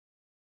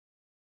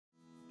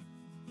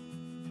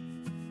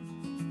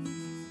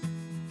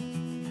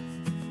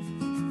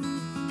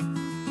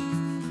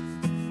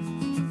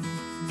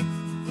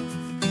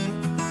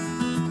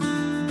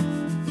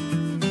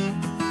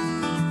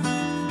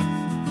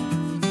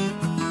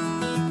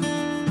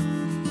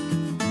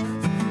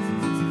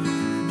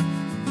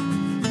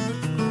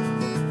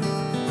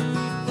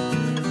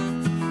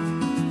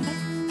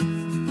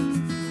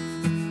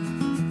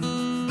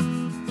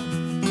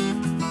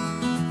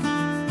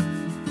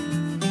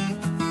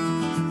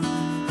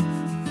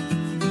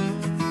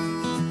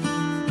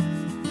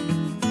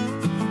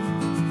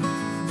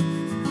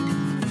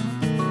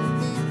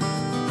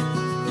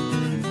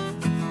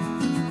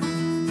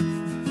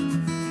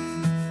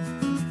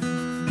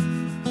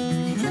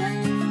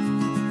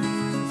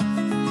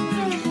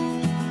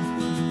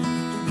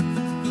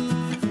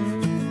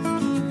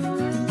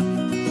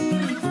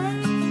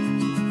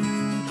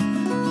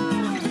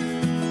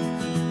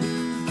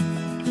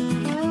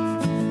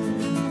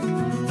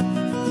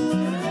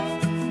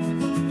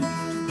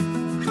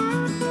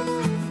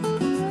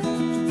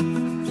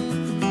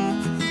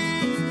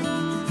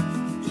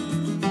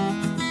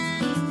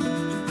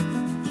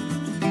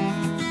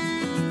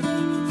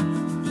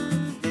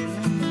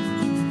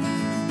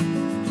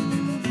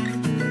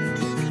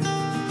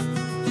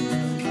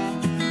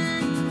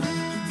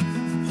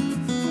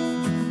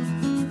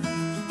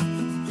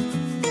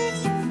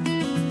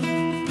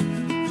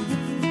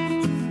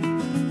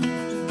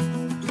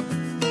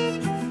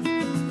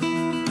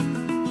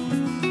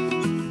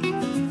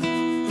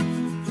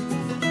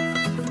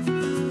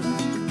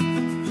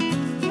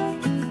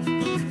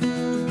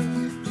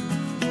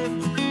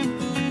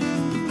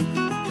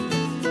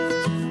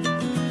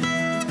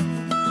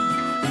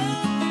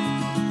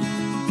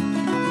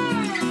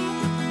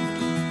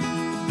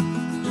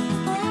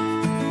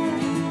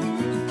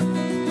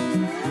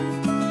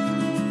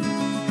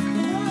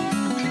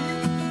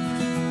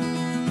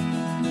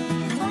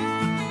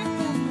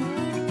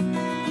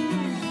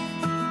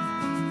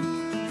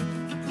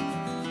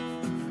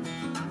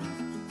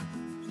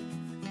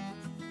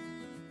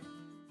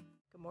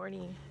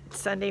Morning. It's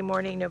Sunday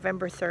morning,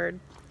 November 3rd.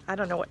 I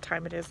don't know what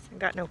time it is. I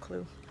got no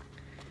clue.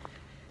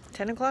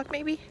 10 o'clock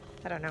maybe?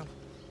 I don't know.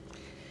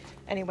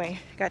 Anyway,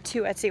 I got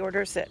 2 Etsy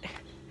orders that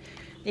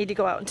need to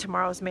go out in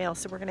tomorrow's mail,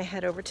 so we're going to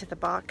head over to the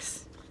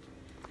box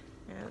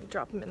and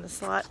drop them in the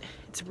slot.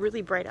 It's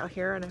really bright out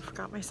here and I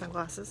forgot my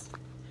sunglasses.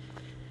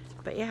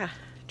 But yeah,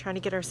 trying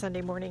to get our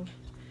Sunday morning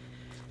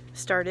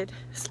started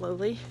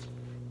slowly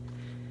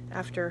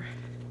after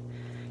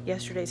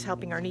yesterday's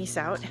helping our niece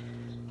out.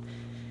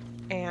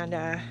 And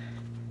I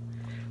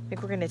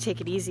think we're going to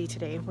take it easy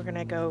today. We're going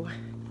to go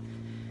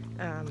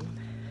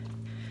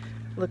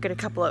look at a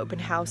couple of open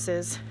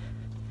houses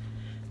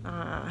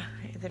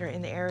that are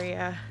in the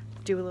area,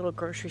 do a little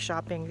grocery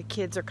shopping. The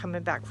kids are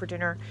coming back for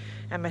dinner,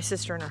 and my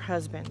sister and her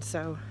husband,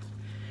 so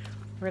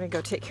we're going to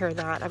go take care of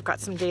that. I've got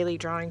some daily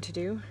drawing to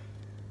do,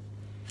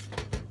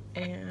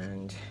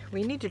 and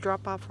we need to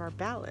drop off our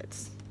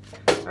ballots,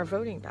 our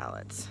voting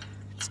ballots.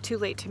 It's too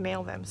late to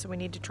mail them, so we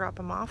need to drop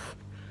them off.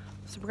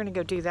 So we're going to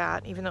go do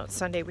that. Even though it's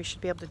Sunday, we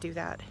should be able to do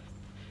that.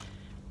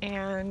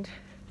 And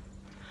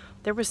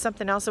there was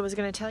something else I was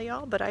going to tell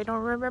y'all, but I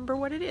don't remember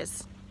what it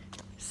is.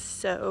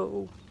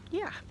 So,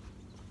 yeah.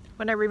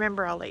 When I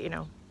remember, I'll let you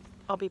know.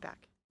 I'll be back.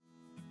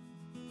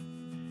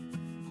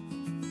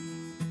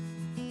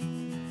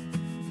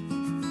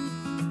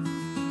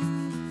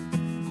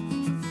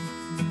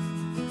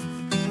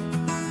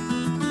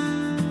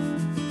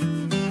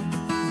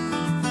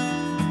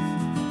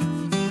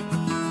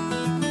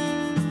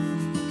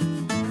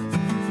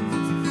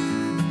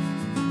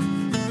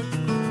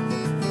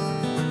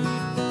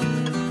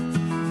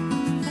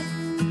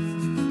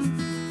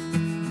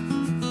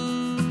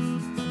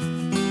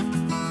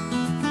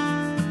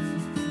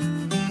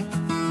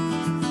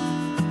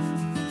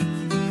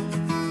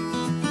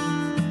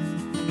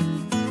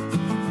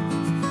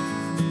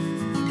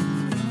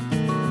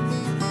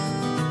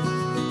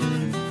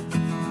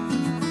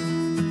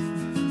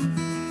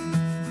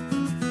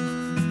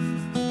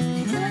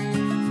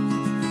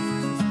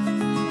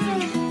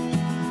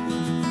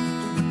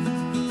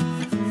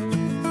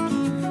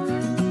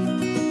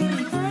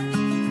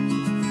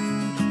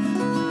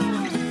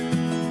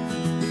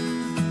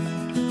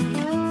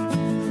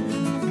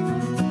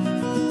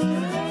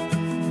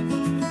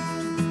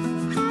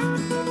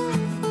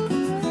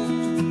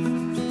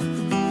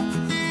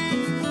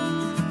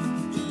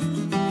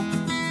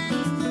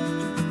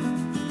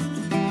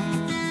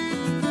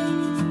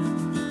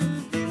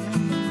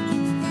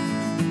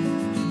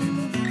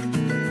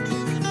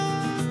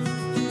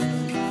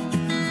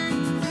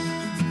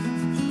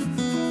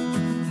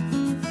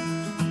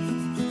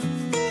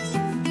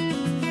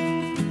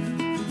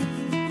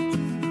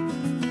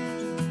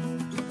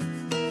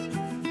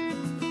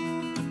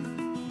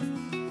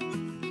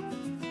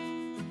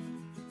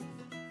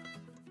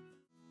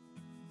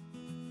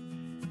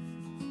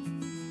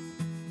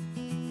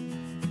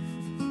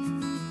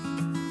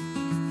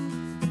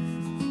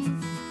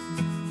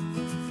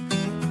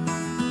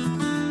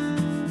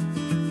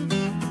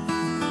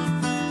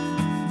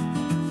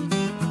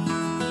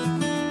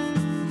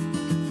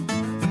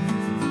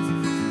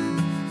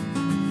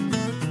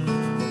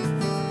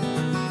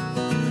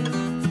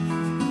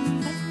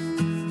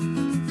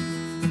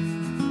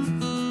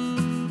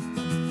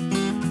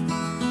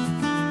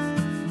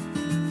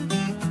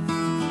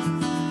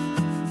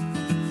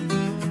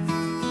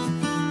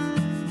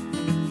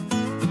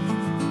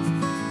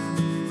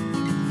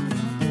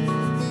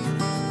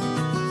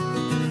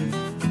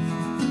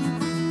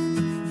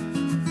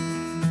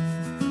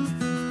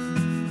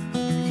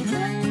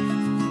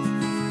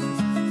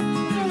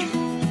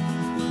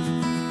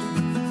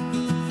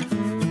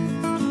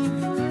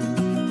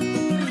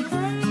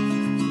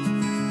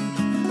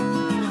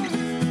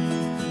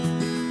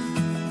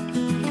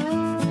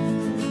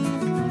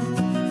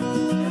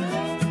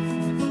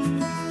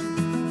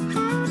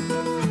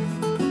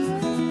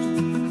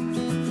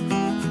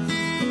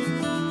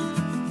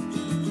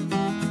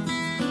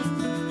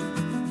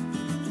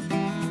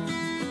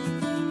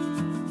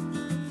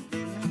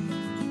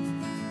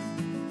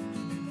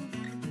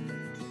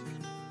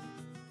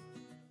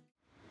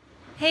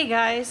 Hey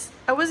guys,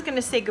 I was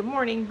gonna say good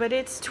morning, but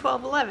it's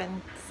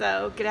 12:11,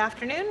 so good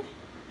afternoon.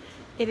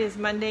 It is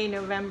Monday,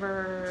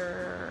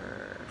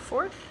 November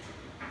 4th.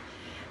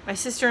 My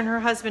sister and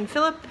her husband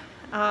Philip,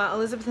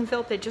 Elizabeth and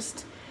Philip, they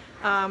just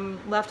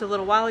left a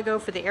little while ago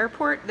for the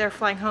airport. They're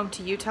flying home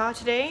to Utah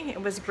today.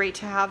 It was great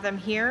to have them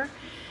here,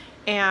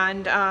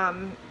 and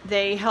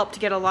they helped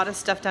get a lot of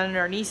stuff done in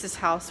our niece's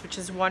house, which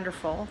is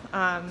wonderful.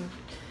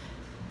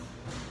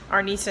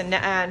 Our niece and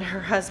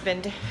her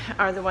husband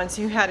are the ones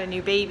who had a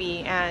new baby,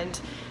 and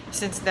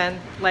since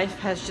then life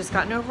has just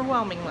gotten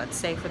overwhelming, let's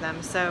say, for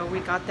them. So we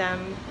got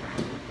them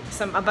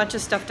a bunch of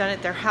stuff done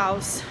at their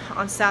house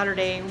on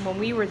Saturday when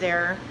we were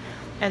there,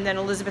 and then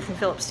Elizabeth and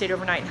Philip stayed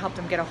overnight and helped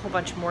them get a whole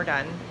bunch more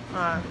done.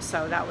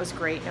 So that was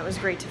great, and it was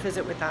great to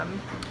visit with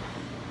them.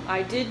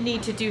 I did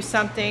need to do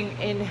something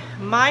in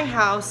my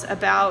house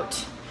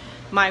about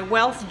my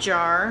wealth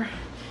jar.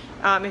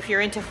 If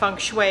you're into feng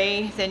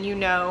shui, then you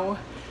know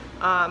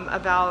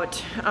about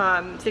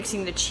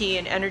fixing the chi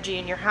and energy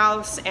in your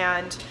house,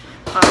 and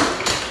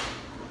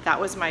that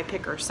was my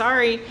picker,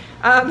 sorry.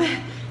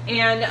 My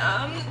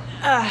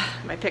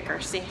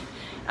picker, see.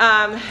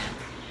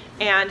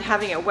 And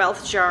having a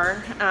wealth jar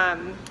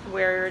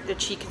where the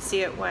chi can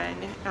see it when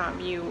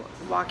you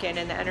walk in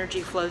and the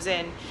energy flows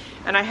in.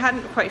 And I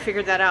hadn't quite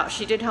figured that out.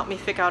 She did help me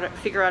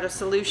figure out a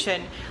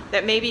solution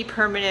that may be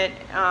permanent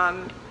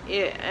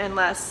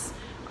unless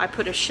I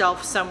put a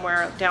shelf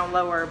somewhere down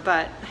lower,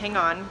 but hang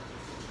on.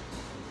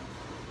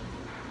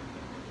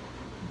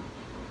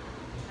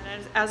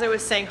 And as I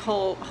was saying,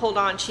 hold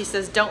on, she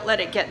says, don't let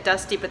it get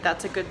dusty, but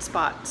that's a good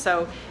spot.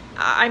 So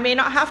I may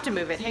not have to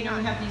move it. Hang on.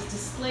 We have these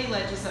display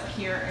ledges up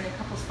here in a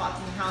couple spots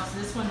in the house.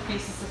 This one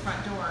faces the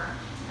front door.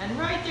 And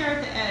right there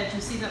at the edge,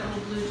 you see that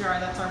little blue jar,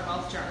 that's our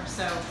wealth jar.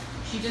 So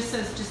she just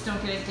says, just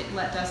don't get it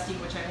let dusty,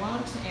 which I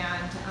won't.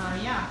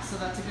 And yeah, so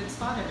that's a good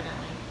spot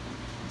evidently.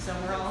 So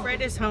we're all...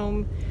 Fred is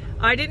home.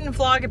 I didn't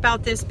vlog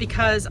about this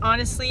because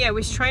honestly, I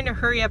was trying to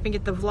hurry up and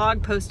get the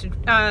vlog posted,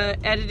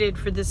 edited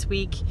for this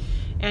week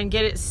and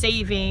get it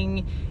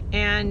saving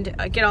and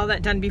get all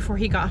that done before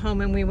he got home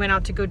and we went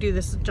out to go do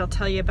this, which I'll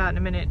tell you about in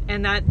a minute.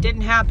 And that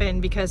didn't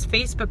happen because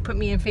Facebook put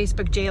me in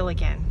Facebook jail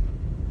again.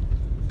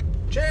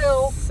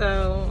 Jail!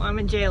 So I'm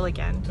in jail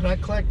again. Did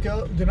not pass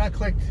go, did not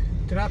collect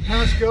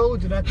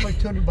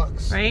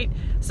 $200. Right?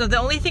 So the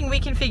only thing we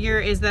can figure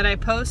is that I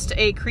post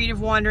a Creative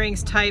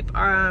Wanderings type,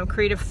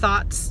 creative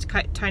thoughts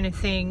kind of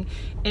thing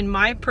in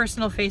my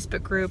personal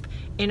Facebook group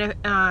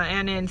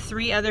and in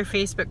 3 other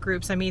Facebook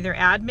groups I'm either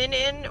admin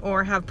in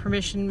or have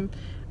permission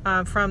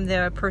from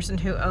the person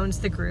who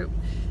owns the group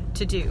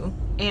to do.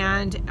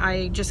 And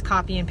I just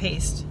copy and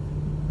paste.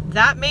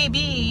 That may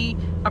be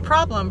a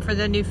problem for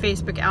the new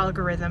Facebook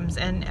algorithms,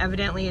 and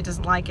evidently it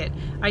doesn't like it.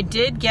 I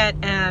did get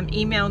an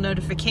email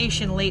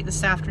notification late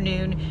this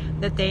afternoon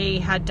that they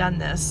had done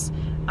this,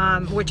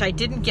 which I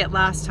didn't get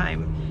last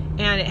time,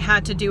 and it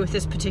had to do with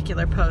this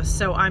particular post.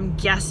 So I'm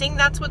guessing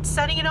that's what's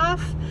setting it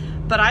off,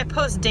 but I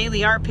post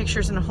daily art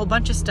pictures and a whole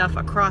bunch of stuff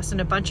across in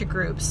a bunch of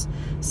groups.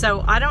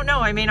 So I don't know,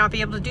 I may not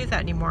be able to do that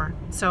anymore.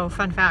 So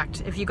fun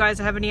fact, if you guys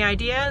have any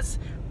ideas,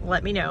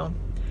 let me know.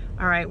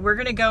 All right, we're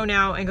gonna go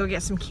now and go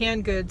get some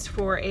canned goods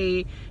for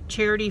a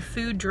charity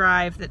food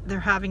drive that they're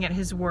having at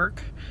his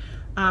work.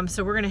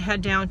 So we're gonna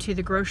head down to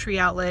the grocery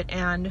outlet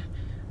and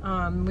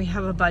we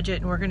have a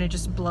budget and we're gonna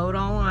just blow it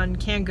all on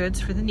canned goods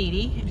for the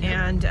needy.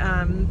 And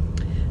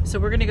so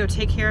we're gonna go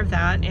take care of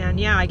that. And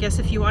yeah, I guess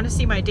if you wanna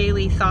see my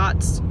daily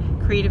thoughts,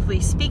 creatively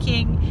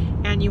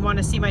speaking, and you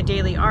wanna see my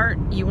daily art,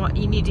 you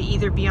need to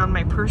either be on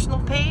my personal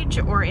page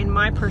or in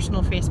my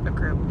personal Facebook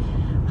group.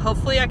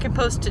 Hopefully I can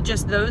post to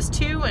just those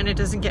 2 and it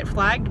doesn't get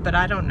flagged, but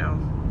I don't know.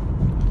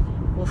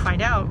 We'll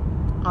find out.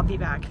 I'll be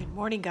back. Good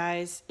morning,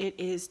 guys. It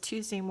is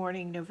Tuesday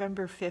morning,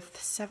 November 5th,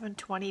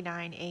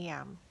 7:29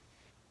 a.m.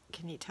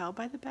 Can you tell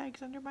by the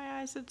bags under my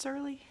eyes it's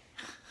early?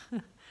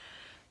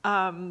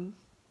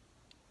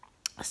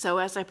 So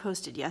as I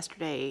posted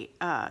yesterday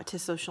to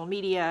social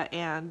media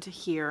and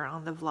here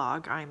on the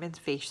vlog, I'm in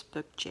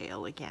Facebook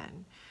jail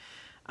again.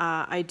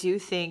 I do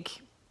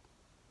think...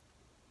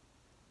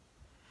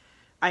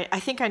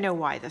 I think I know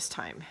why this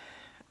time.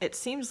 It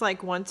seems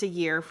like once a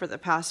year for the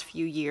past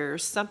few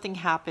years, something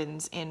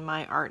happens in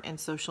my art and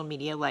social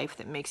media life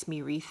that makes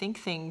me rethink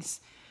things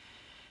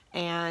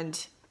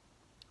and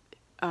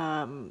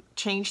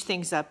change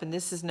things up, and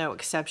this is no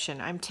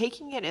exception. I'm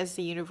taking it as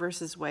the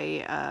universe's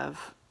way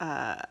of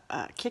a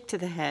kick to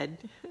the head,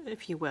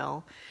 if you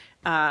will,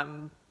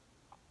 to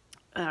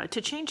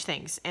change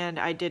things. And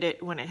I did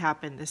it when it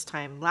happened this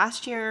time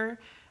last year,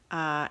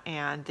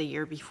 and the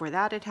year before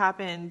that it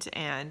happened,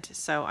 and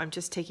so I'm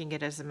just taking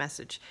it as a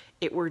message.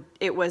 It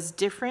was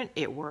different.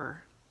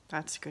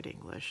 That's good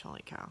English.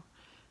 Holy cow!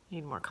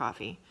 Need more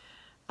coffee.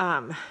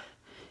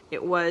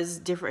 It was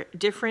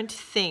different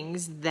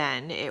things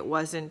then. It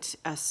wasn't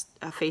a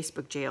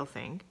Facebook jail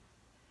thing.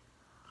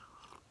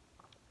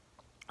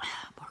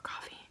 More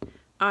coffee.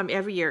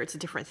 Every year it's a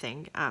different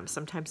thing.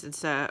 Sometimes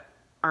it's a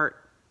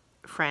art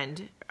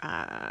friend.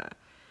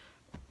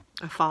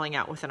 Falling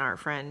out with an art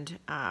friend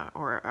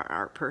or an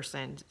art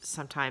person.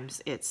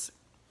 Sometimes it's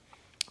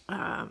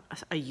a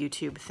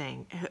YouTube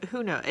thing.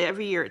 Who knows?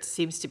 Every year it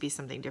seems to be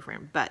something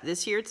different, but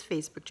this year it's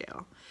Facebook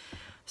jail.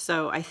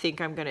 So I think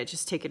I'm going to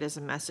just take it as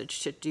a message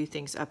to do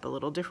things up a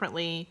little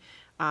differently.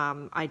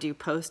 I do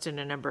post in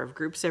a number of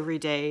groups every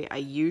day. I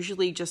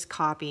usually just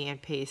copy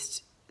and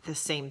paste the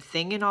same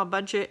thing in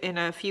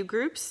a few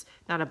groups,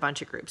 not a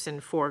bunch of groups, in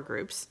 4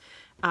 groups.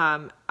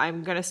 I'm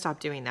going to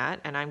stop doing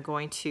that, and I'm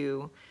going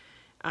to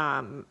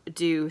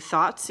do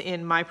thoughts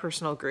in my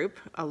personal group,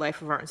 A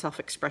Life of Art and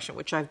Self-Expression,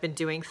 which I've been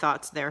doing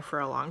thoughts there for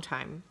a long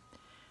time.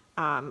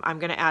 I'm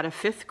going to add a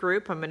 5th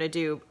group. I'm going to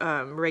do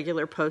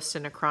regular posts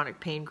in a chronic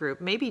pain group,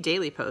 maybe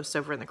daily posts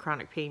over in the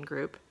chronic pain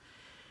group.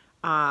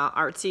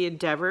 Artsy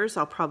Endeavors,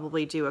 I'll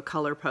probably do a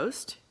color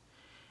post.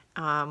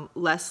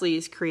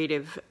 Leslie's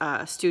Creative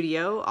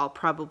Studio, I'll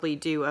probably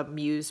do a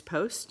muse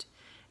post.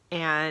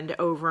 And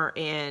over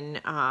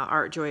in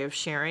Art Joy of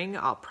Sharing,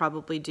 I'll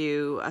probably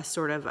do a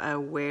sort of a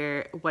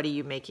what are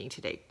you making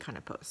today kind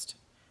of post.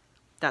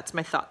 That's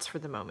my thoughts for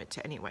the moment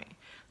anyway.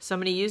 So I'm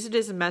going to use it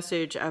as a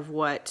message of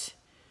what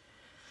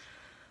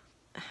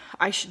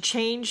I should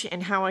change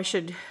and how I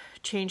should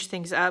change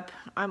things up.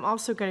 I'm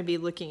also going to be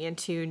looking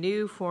into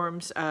new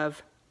forms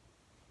of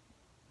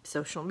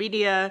social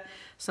media,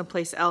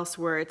 someplace else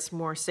where it's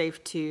more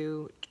safe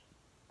to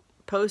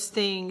post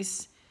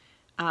things.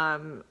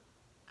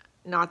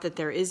 Not that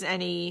there is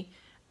any.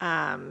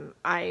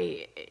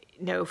 I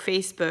know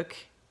Facebook,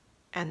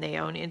 and they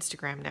own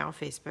Instagram now,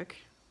 Facebook,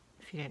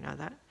 if you didn't know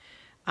that.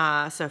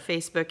 So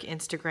Facebook,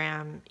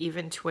 Instagram,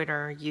 even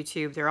Twitter,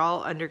 YouTube, they're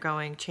all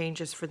undergoing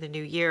changes for the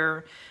new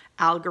year.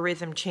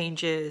 Algorithm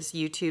changes,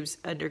 YouTube's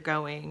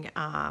undergoing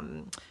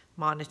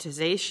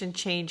monetization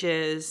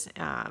changes.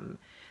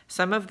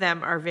 Some of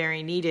them are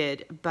very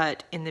needed,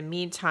 but in the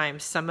meantime,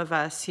 some of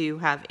us who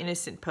have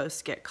innocent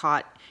posts get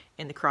caught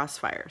in the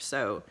crossfire.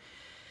 So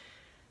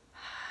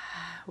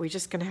we're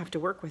just gonna have to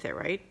work with it,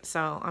 right?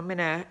 So I'm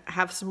gonna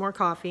have some more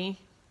coffee,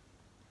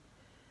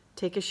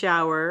 take a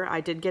shower.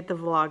 I did get the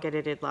vlog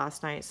edited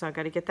last night, so I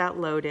got to get that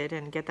loaded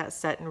and get that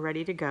set and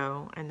ready to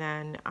go. And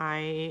then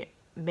I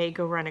may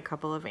go run a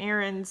couple of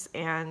errands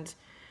and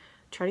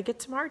try to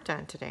get some art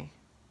done today.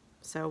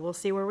 So we'll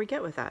see where we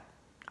get with that.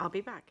 I'll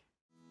be back.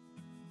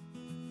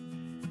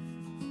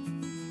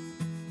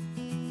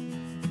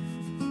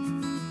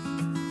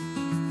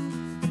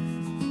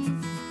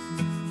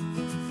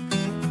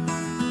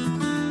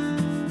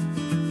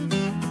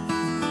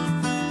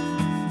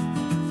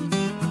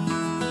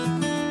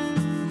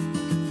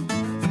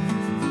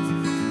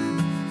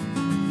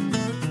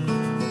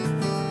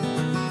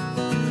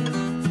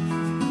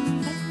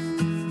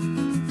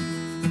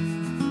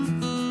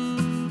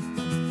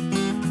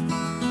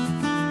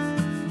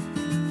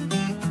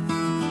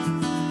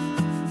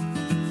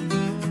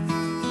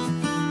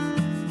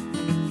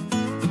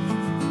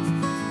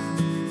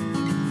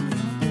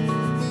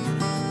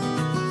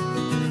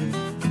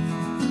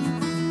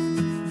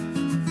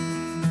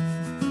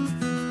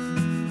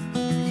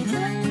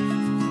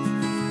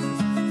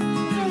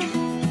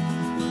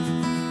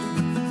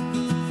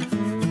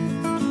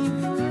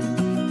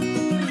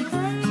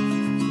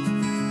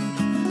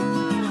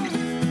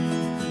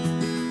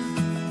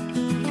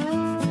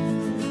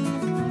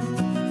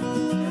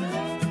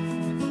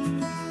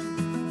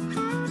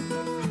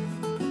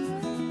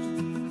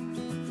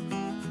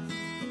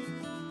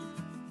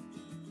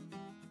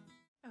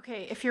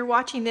 Okay, if you're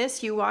watching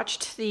this, you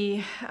watched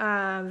the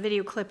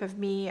video clip of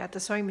me at the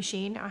sewing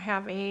machine. I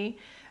have a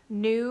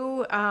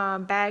new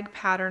bag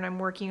pattern I'm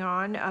working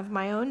on of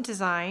my own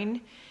design.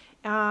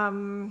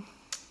 Pencil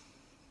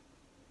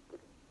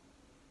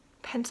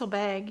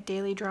bag,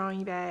 daily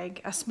drawing bag,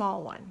 a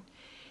small one.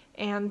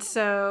 And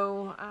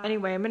so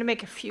anyway, I'm gonna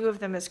make a few of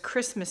them as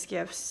Christmas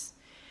gifts.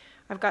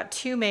 I've got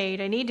 2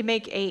 made. I need to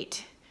make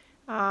 8.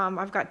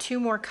 I've got 2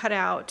 more cut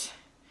out.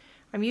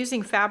 I'm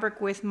using fabric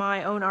with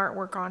my own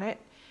artwork on it.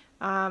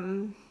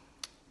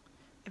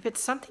 If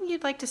it's something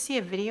you'd like to see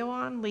a video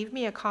on, leave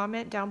me a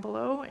comment down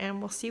below and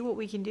we'll see what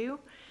we can do.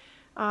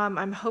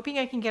 I'm hoping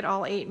I can get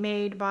all 8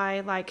 made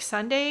by like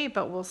Sunday,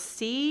 but we'll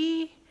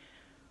see.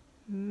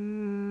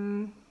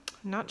 I'm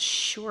not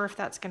sure if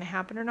that's going to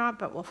happen or not,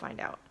 but we'll find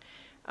out.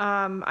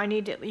 I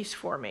need at least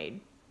 4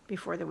 made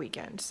before the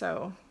weekend,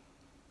 so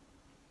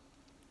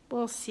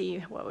we'll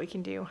see what we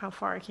can do, how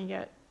far I can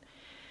get.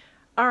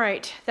 All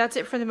right, that's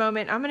it for the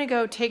moment. I'm gonna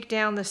go take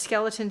down the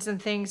skeletons and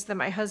things that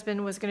my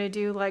husband was gonna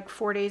do like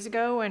 4 days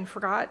ago and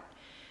forgot,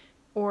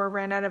 or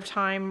ran out of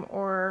time,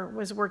 or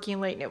was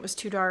working late and it was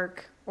too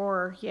dark,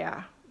 or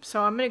yeah.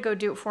 So I'm gonna go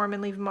do it for him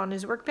and leave him on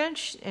his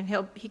workbench, and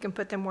he can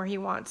put them where he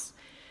wants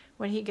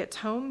when he gets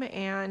home.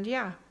 And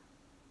yeah,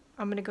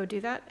 I'm gonna go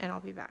do that and I'll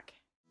be back.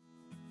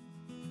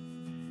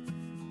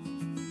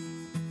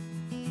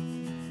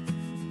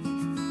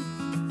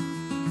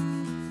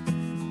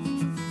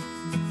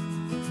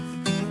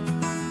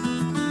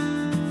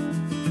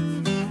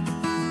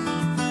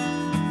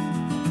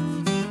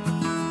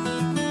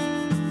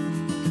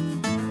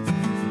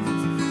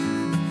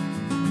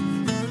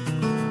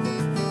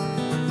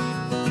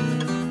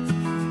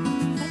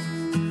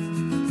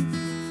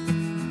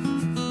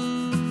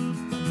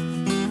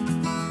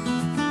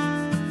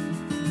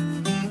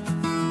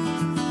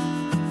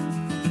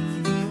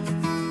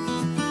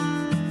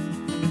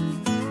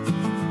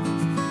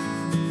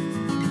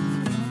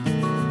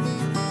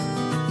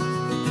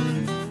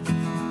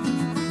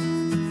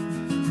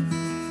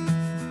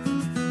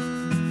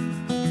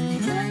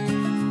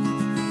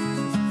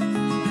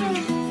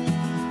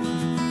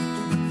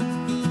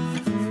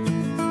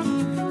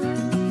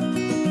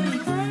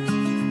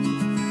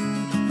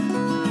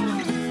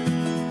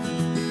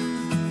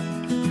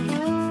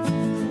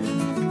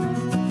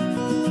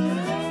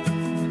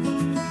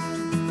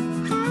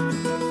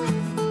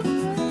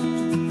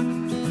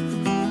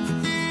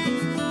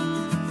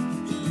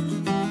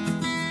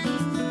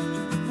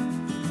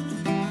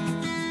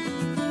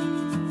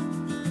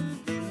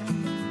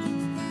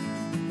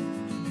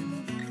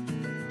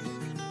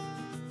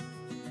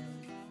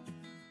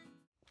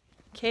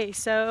 Okay,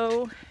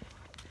 so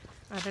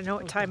I don't know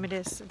what time it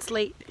is. It's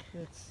late.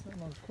 It's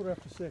almost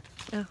 6:15.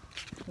 Oh.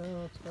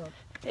 No, it's about.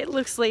 It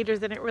looks later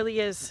than it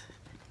really is.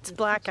 It's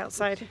black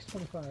outside.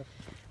 6:25.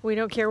 We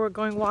don't care. We're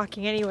going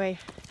walking anyway.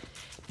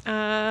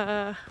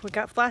 We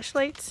got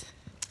flashlights.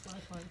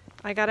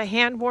 I got a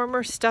hand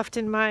warmer stuffed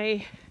in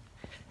my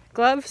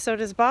glove. So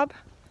does Bob.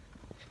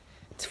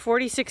 It's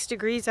 46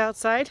 degrees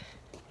outside.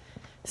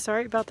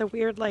 Sorry about the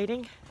weird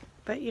lighting,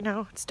 but you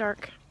know, it's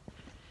dark.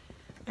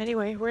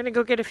 Anyway, we're gonna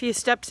go get a few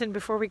steps in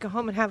before we go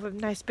home and have a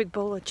nice big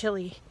bowl of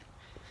chili.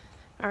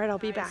 All right, I'll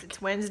be back. It's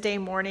Wednesday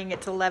morning.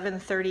 It's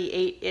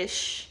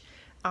 11:38-ish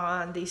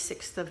on the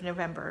 6th of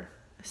November.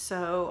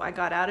 So I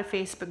got out of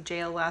Facebook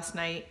jail last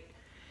night.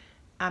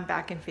 I'm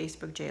back in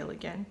Facebook jail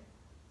again.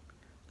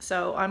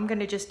 So I'm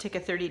gonna just take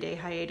a 30-day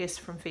hiatus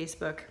from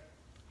Facebook.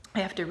 I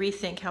have to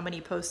rethink how many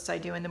posts I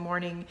do in the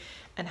morning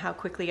and how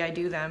quickly I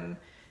do them,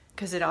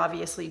 because it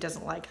obviously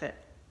doesn't like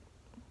that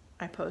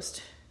I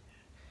post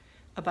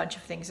a bunch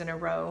of things in a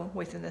row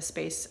within the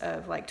space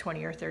of like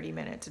 20 or 30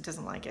 minutes. It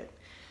doesn't like it.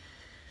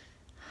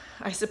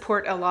 I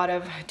support a lot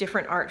of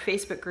different art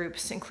Facebook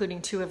groups,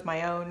 including 2 of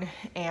my own,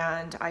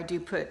 and I do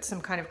put some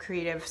kind of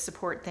creative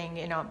support thing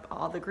in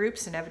all the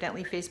groups, and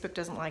evidently Facebook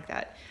doesn't like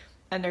that.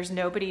 And there's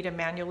nobody to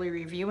manually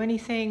review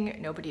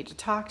anything, nobody to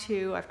talk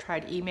to. I've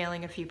tried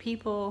emailing a few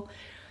people.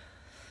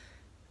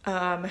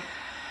 I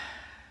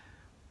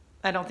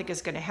don't think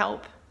it's gonna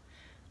help.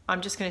 I'm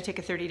just gonna take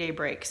a 30-day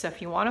break. So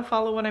if you wanna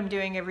follow what I'm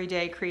doing every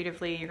day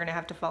creatively, you're gonna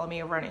have to follow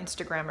me over on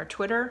Instagram or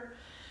Twitter.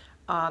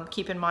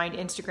 Keep in mind,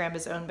 Instagram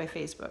is owned by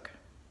Facebook.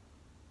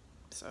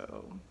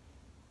 So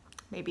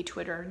maybe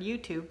Twitter and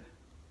YouTube.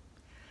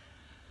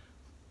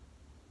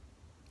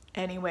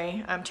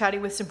 Anyway, I'm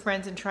chatting with some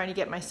friends and trying to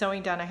get my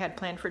sewing done I had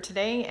planned for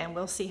today, and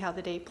we'll see how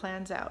the day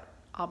plans out.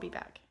 I'll be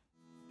back.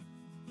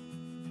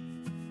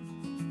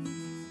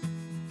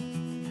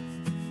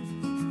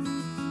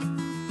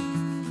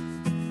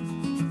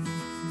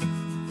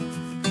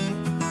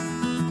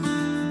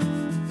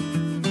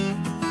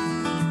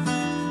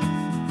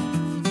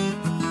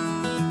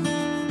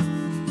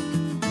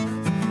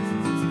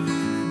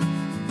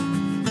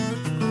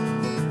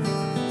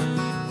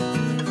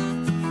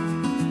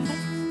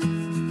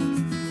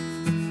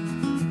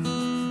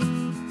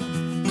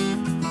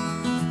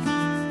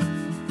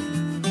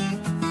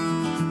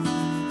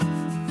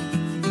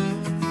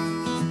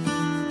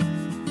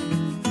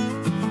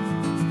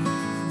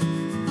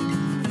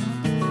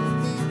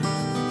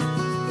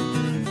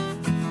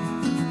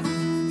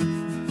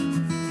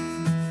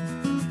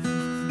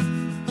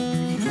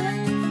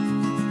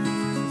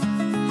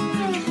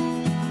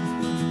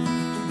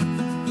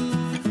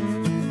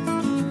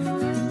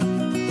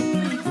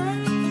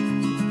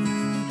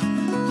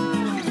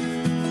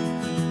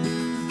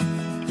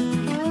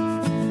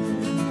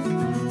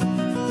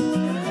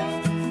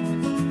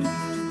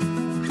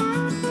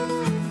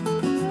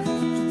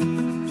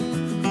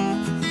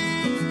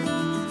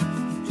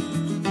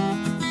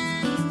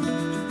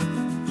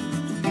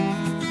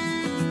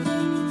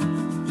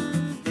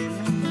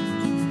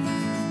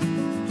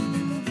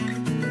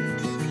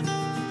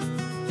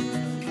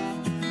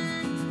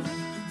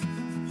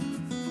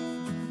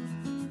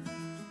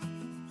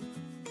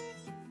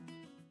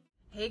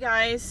 Hey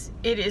guys,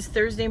 it is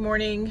Thursday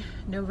morning,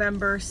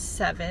 November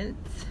 7th,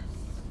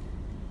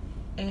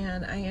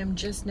 and I am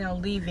just now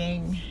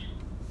leaving.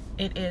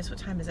 It is, what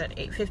time is that?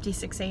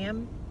 8:56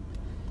 a.m.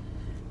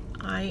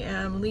 I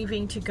am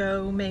leaving to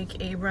go make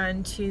a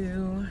run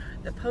to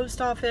the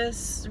post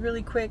office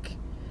really quick.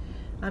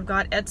 I've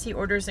got Etsy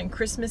orders and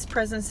Christmas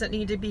presents that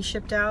need to be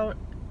shipped out.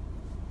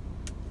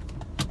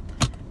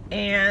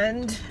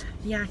 And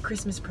yeah,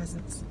 Christmas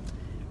presents.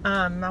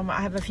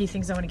 I have a few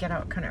things I want to get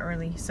out kind of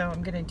early, so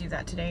I'm going to do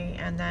that today,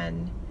 and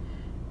then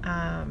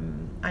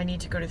I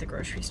need to go to the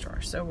grocery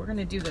store. So we're going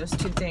to do those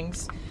 2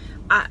 things.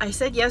 I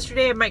said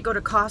yesterday I might go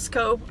to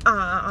Costco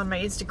on my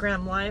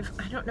Instagram Live.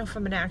 I don't know if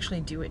I'm going to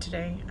actually do it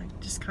today. I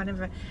just kind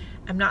of,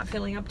 I'm not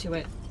feeling up to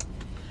it.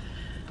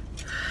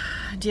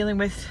 Dealing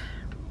with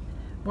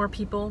more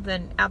people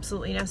than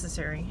absolutely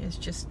necessary is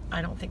just,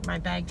 I don't think, my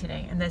bag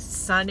today. And the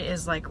sun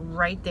is like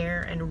right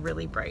there and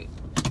really bright.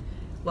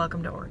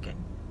 Welcome to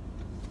Oregon.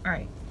 All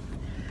right,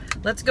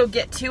 let's go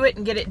get to it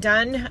and get it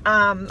done.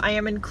 I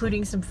am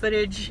including some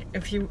footage.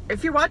 If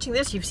you're watching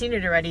this, you've seen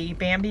it already.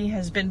 Bambi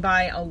has been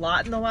by a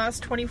lot in the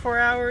last 24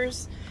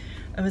 hours.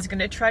 I was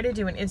gonna try to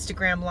do an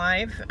Instagram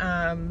Live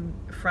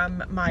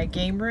from my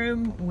game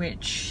room,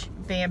 which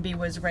Bambi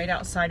was right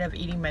outside of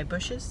eating my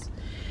bushes.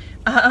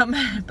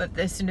 But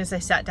as soon as I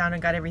sat down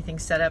and got everything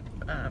set up,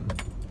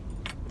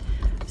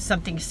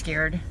 something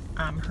scared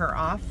her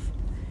off.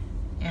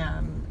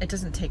 It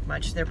doesn't take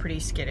much. They're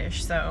pretty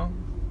skittish, so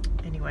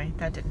anyway,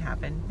 that didn't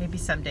happen. Maybe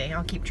someday.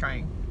 I'll keep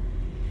trying.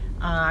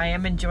 I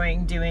am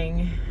enjoying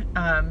doing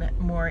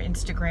more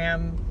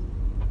Instagram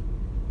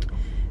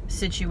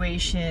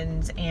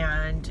situations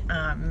and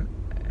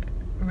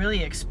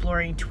really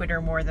exploring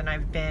Twitter more than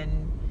I've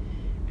been,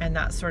 and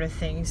that sort of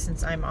thing,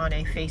 since I'm on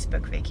a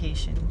Facebook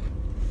vacation.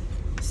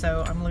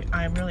 So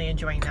I'm really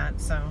enjoying that.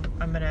 So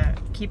I'm gonna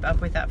keep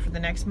up with that for the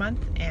next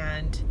month,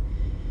 and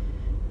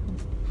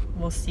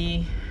we'll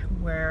see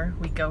where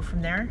we go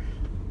from there.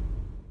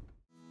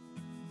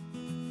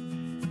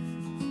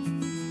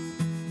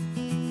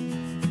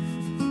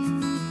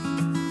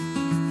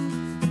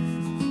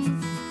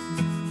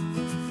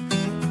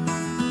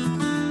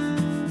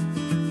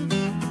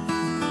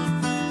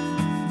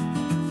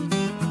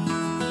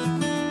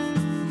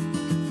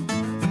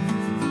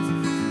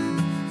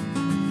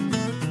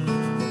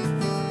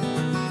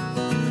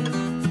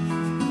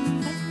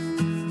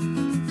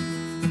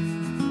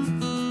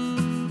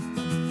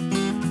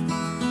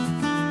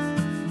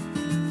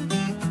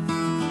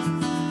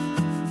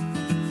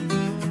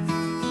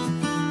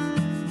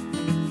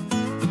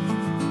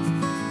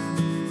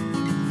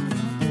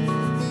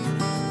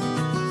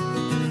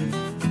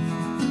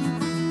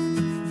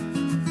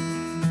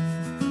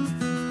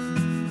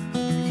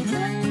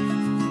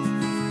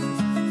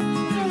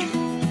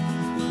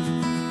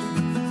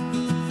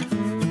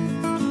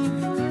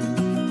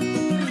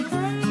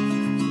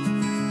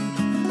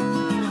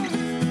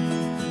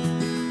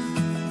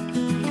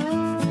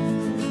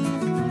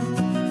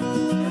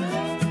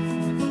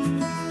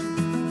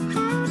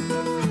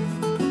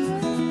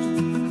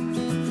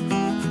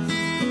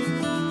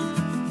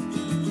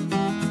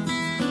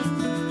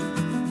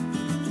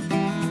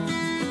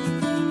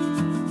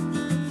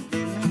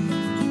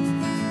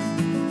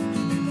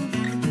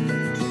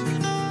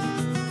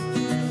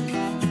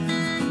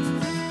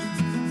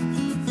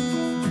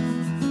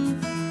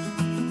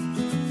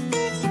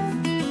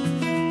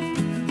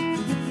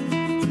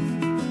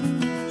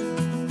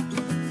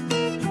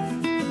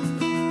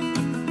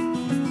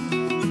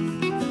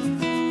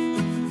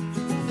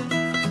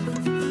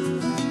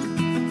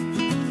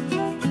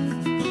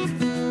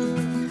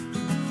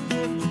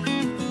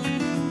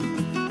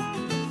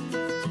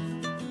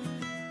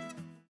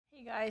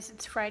 Guys,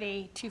 it's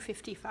Friday,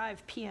 2:55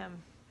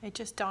 p.m. It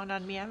just dawned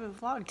on me I have a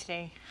vlog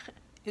today.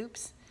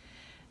 Oops.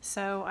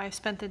 So I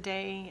spent the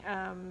day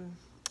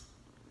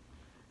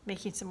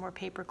making some more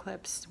paper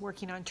clips,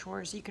 working on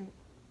chores.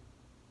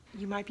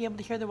 You might be able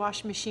to hear the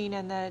washing machine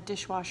and the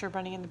dishwasher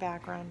running in the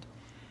background.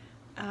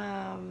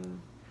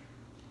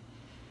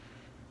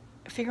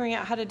 Figuring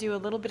out how to do a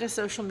little bit of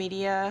social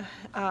media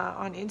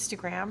on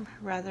Instagram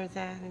rather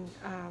than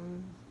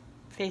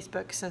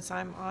Facebook, since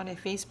I'm on a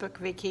Facebook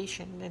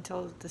vacation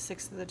until the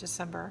 6th of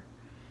December.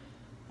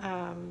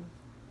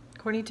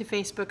 According to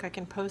Facebook, I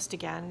can post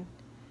again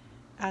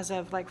as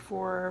of like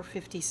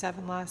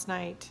 4:57 last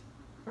night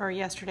or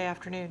yesterday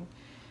afternoon.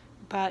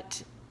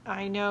 But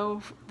I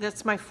know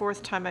that's my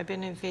 4th time I've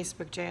been in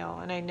Facebook jail,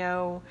 and I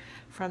know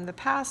from the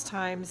past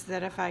times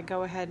that if I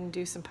go ahead and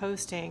do some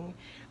posting,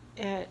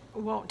 it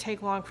won't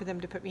take long for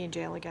them to put me in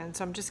jail again.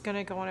 So I'm just going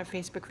to go on a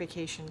Facebook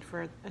vacation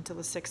until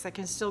the 6th. I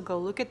can still go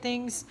look at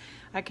things.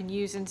 I can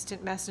use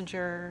instant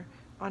messenger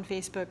on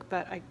Facebook,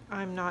 but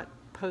I'm not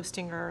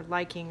posting or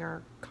liking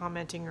or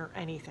commenting or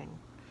anything.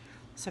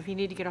 So if you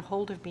need to get a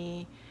hold of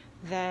me,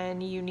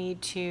 then you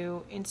need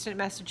to instant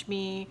message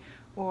me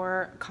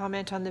or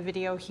comment on the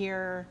video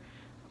here.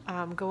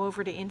 Go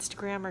over to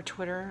Instagram or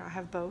Twitter. I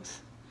have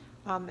both.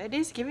 It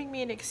is giving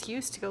me an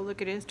excuse to go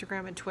look at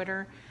Instagram and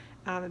Twitter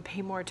and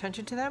pay more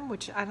attention to them,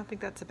 which I don't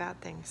think that's a bad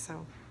thing.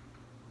 So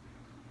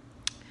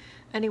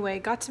anyway,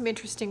 got some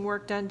interesting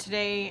work done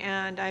today,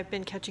 and I've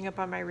been catching up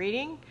on my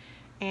reading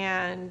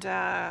and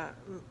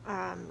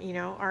you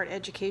know, art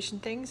education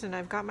things, and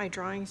I've got my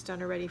drawings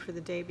done already for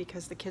the day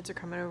because the kids are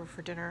coming over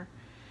for dinner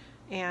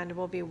and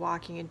we'll be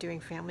walking and doing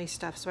family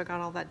stuff. So I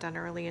got all that done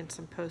early and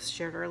some posts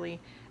shared early.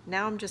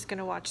 Now I'm just going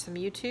to watch some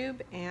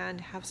YouTube and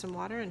have some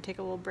water and take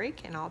a little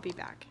break, and I'll be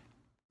back.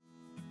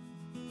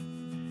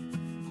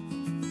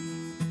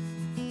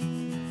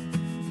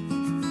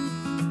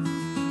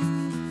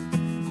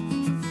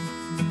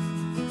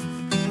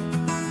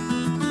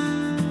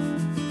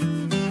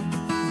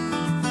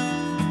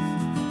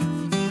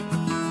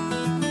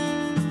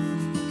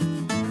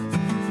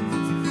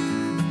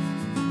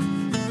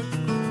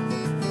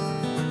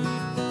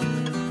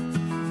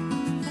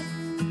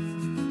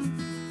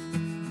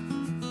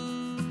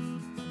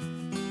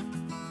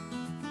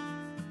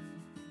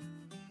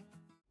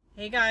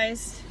 Hey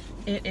guys,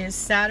 it is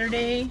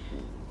Saturday,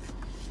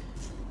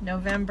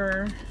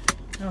 November,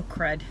 oh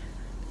crud,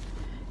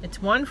 it's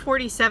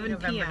 1:47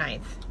 November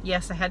 9th.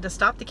 Yes, I had to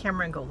stop the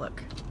camera and go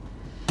look.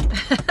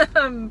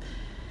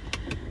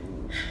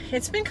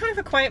 It's been kind of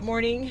a quiet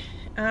morning.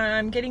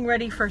 I'm getting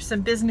ready for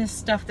some business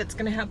stuff that's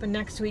going to happen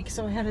next week,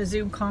 so I had a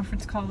Zoom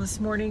conference call this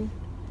morning,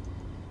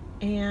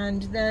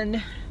 and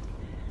then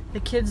the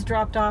kids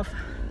dropped off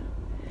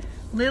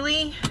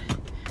Lily.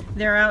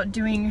 They're out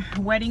doing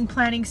wedding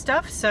planning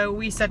stuff, so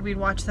we said we'd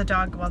watch the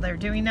dog while they're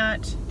doing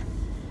that.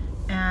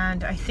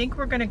 And I think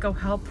we're gonna go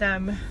help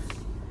them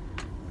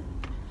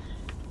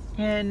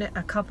in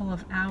a couple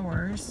of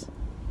hours.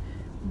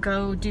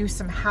 Go do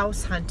some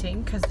house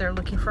hunting because they're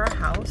looking for a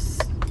house.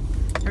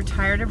 They're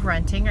tired of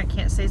renting. I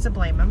can't say to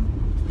blame them.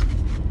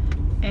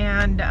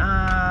 And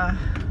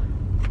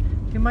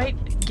we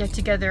might get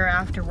together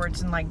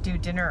afterwards and like do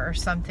dinner or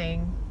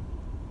something.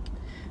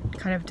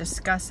 Kind of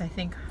discuss, I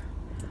think,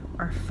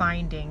 our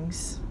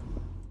findings.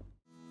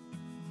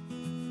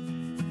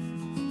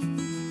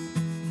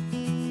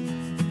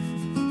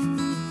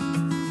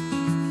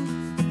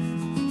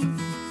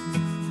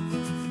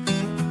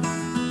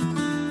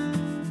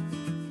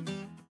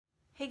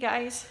 Hey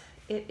guys,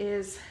 it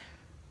is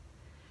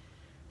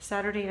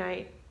Saturday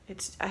night.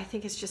 I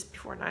think it's just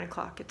before 9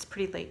 o'clock. It's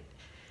pretty late.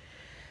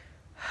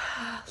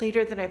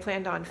 Later than I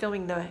planned on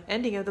filming the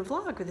ending of the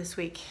vlog this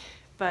week.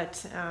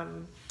 But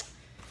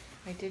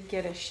I did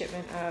get a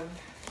shipment of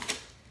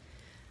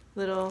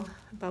little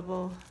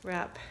bubble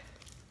wrap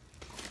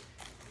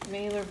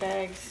mailer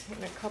bags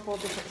in a couple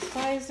different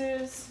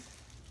sizes.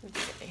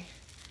 Okay.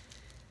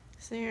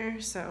 There,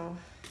 so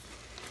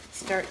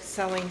start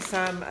selling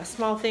some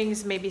small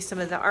things, maybe some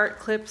of the art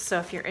clips. So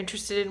if you're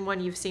interested in one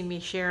you've seen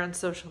me share on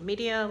social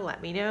media, let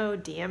me know,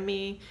 DM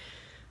me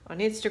on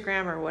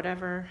Instagram or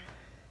whatever.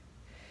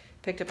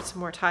 Picked up some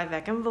more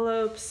Tyvek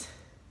envelopes.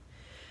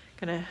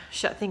 Gonna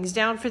shut things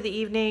down for the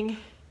evening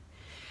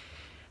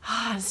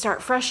and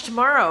start fresh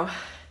tomorrow.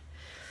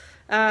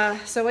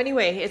 So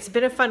anyway, it's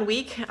been a fun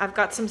week. I've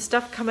got some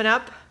stuff coming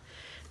up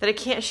that I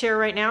can't share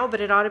right now, but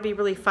it ought to be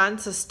really fun.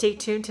 So stay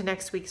tuned to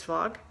next week's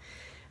vlog.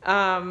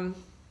 Cause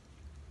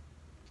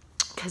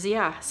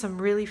yeah, some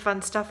really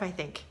fun stuff, I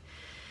think.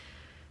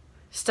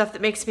 Stuff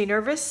that makes me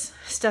nervous,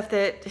 stuff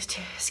that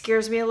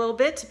scares me a little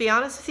bit, to be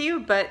honest with you,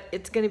 but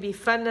it's gonna be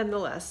fun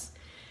nonetheless.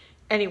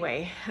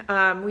 Anyway,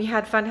 we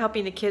had fun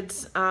helping the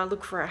kids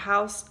look for a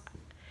house.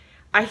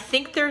 I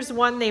think there's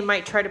one they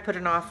might try to put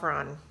an offer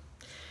on.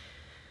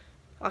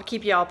 I'll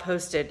keep you all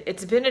posted.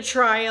 It's been a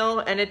trial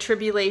and a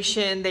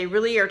tribulation. They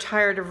really are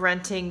tired of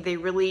renting. They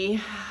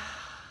really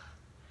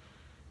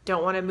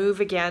don't want to move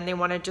again. They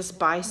want to just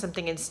buy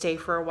something and stay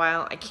for a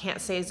while. I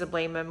can't say as to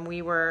blame them.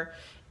 We were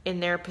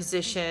in their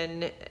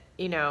position,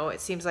 you know,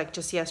 it seems like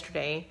just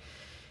yesterday.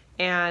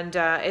 And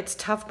it's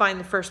tough buying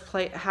the first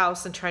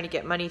house and trying to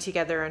get money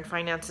together and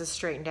finances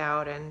straightened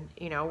out. And,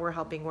 you know, we're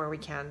helping where we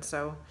can.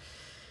 So,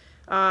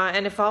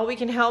 and if all we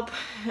can help,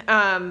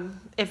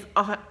 if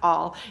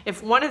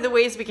one of the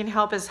ways we can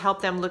help is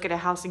help them look at a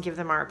house and give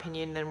them our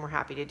opinion, then we're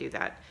happy to do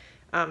that.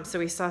 So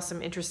we saw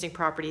some interesting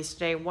properties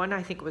today. One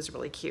I think was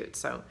really cute,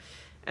 so,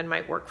 and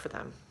might work for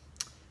them.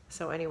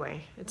 So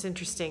anyway, it's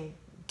interesting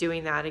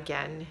doing that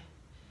again,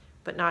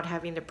 but not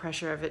having the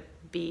pressure of it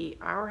be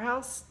our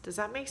house. Does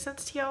that make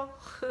sense to y'all?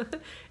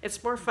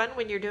 It's more fun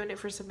when you're doing it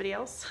for somebody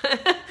else.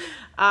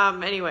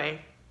 Anyway,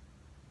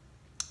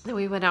 then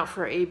we went out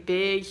for a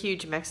big,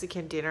 huge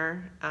Mexican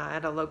dinner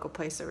at a local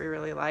place that we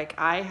really like.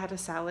 I had a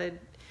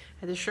salad, I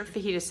had the shrimp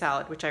fajita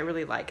salad, which I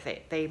really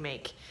like. They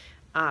make.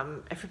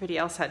 Everybody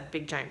else had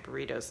big giant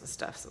burritos and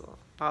stuff. So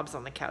Bob's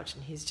on the couch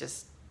and he's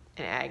just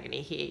in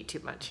agony. He ate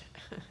too much.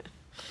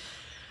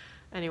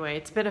 Anyway,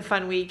 it's been a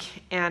fun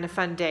week and a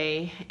fun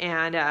day.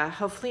 And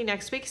hopefully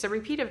next week's a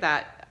repeat of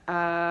that.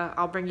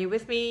 I'll bring you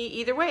with me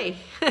either way.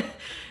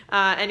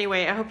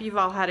 Anyway, I hope you've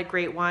all had a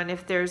great one.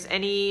 If there's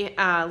any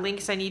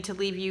links I need to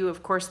leave you,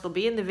 of course, they'll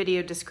be in the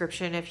video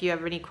description. If you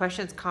have any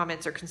questions,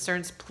 comments, or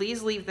concerns,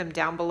 please leave them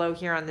down below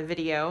here on the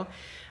video.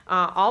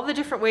 All the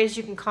different ways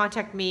you can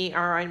contact me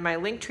are in my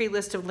Linktree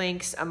list of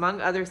links, among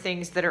other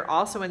things that are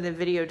also in the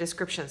video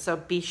description. So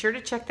be sure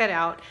to check that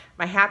out.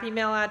 My Happy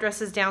Mail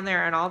address is down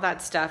there and all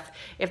that stuff.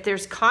 If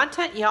there's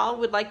content y'all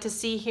would like to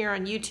see here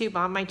on YouTube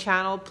on my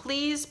channel,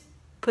 please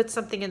put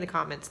something in the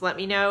comments. Let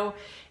me know.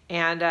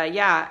 And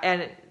yeah,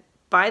 and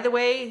by the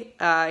way,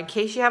 in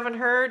case you haven't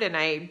heard, and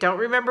I don't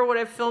remember what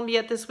I've filmed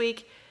yet this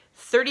week,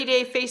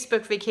 30-day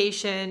Facebook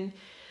vacation.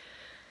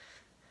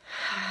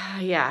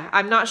 Yeah,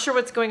 I'm not sure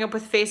what's going up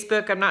with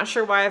Facebook. I'm not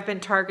sure why I've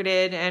been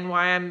targeted and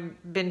why I'm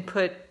been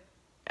put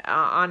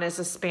on as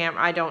a spam.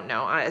 I don't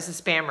know, as a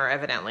spammer,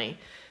 evidently.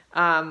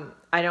 I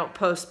don't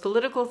post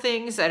political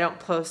things. I don't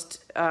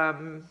post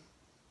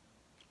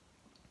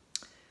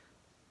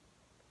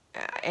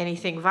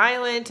anything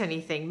violent,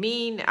 anything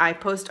mean. I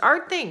post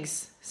art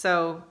things.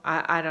 So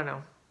I don't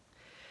know.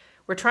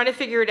 We're trying to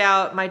figure it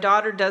out. My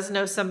daughter does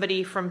know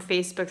somebody from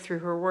Facebook through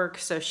her work,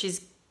 so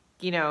she's,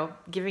 you know,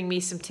 giving me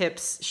some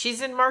tips.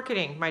 She's in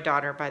marketing, my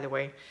daughter, by the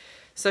way.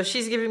 So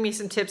she's giving me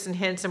some tips and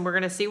hints, and we're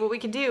going to see what we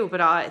can do.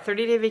 But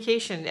 30-day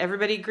vacation,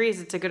 everybody agrees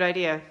it's a good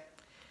idea.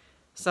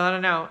 So I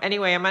don't know.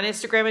 Anyway, I'm on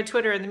Instagram and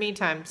Twitter in the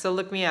meantime, so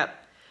look me up.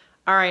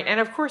 All right, and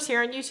of course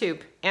here on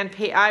YouTube. And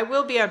I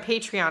will be on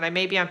Patreon. I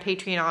may be on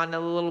Patreon a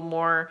little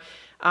more,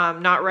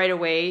 not right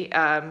away.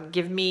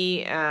 Give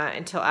me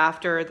until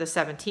after the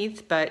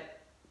 17th, but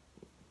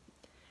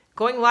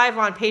going live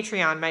on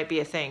Patreon might be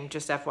a thing,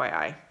 just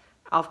FYI.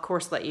 I'll, of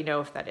course, let you know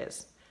if that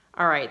is.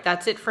 All right,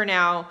 that's it for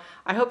now.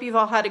 I hope you've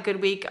all had a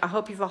good week. I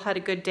hope you've all had a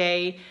good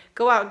day.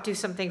 Go out and do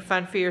something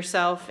fun for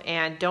yourself.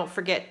 And don't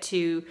forget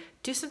to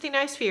do something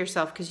nice for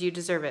yourself because you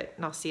deserve it.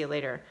 And I'll see you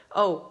later.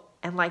 Oh,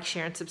 and like,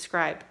 share, and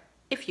subscribe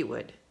if you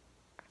would.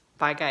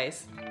 Bye,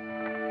 guys.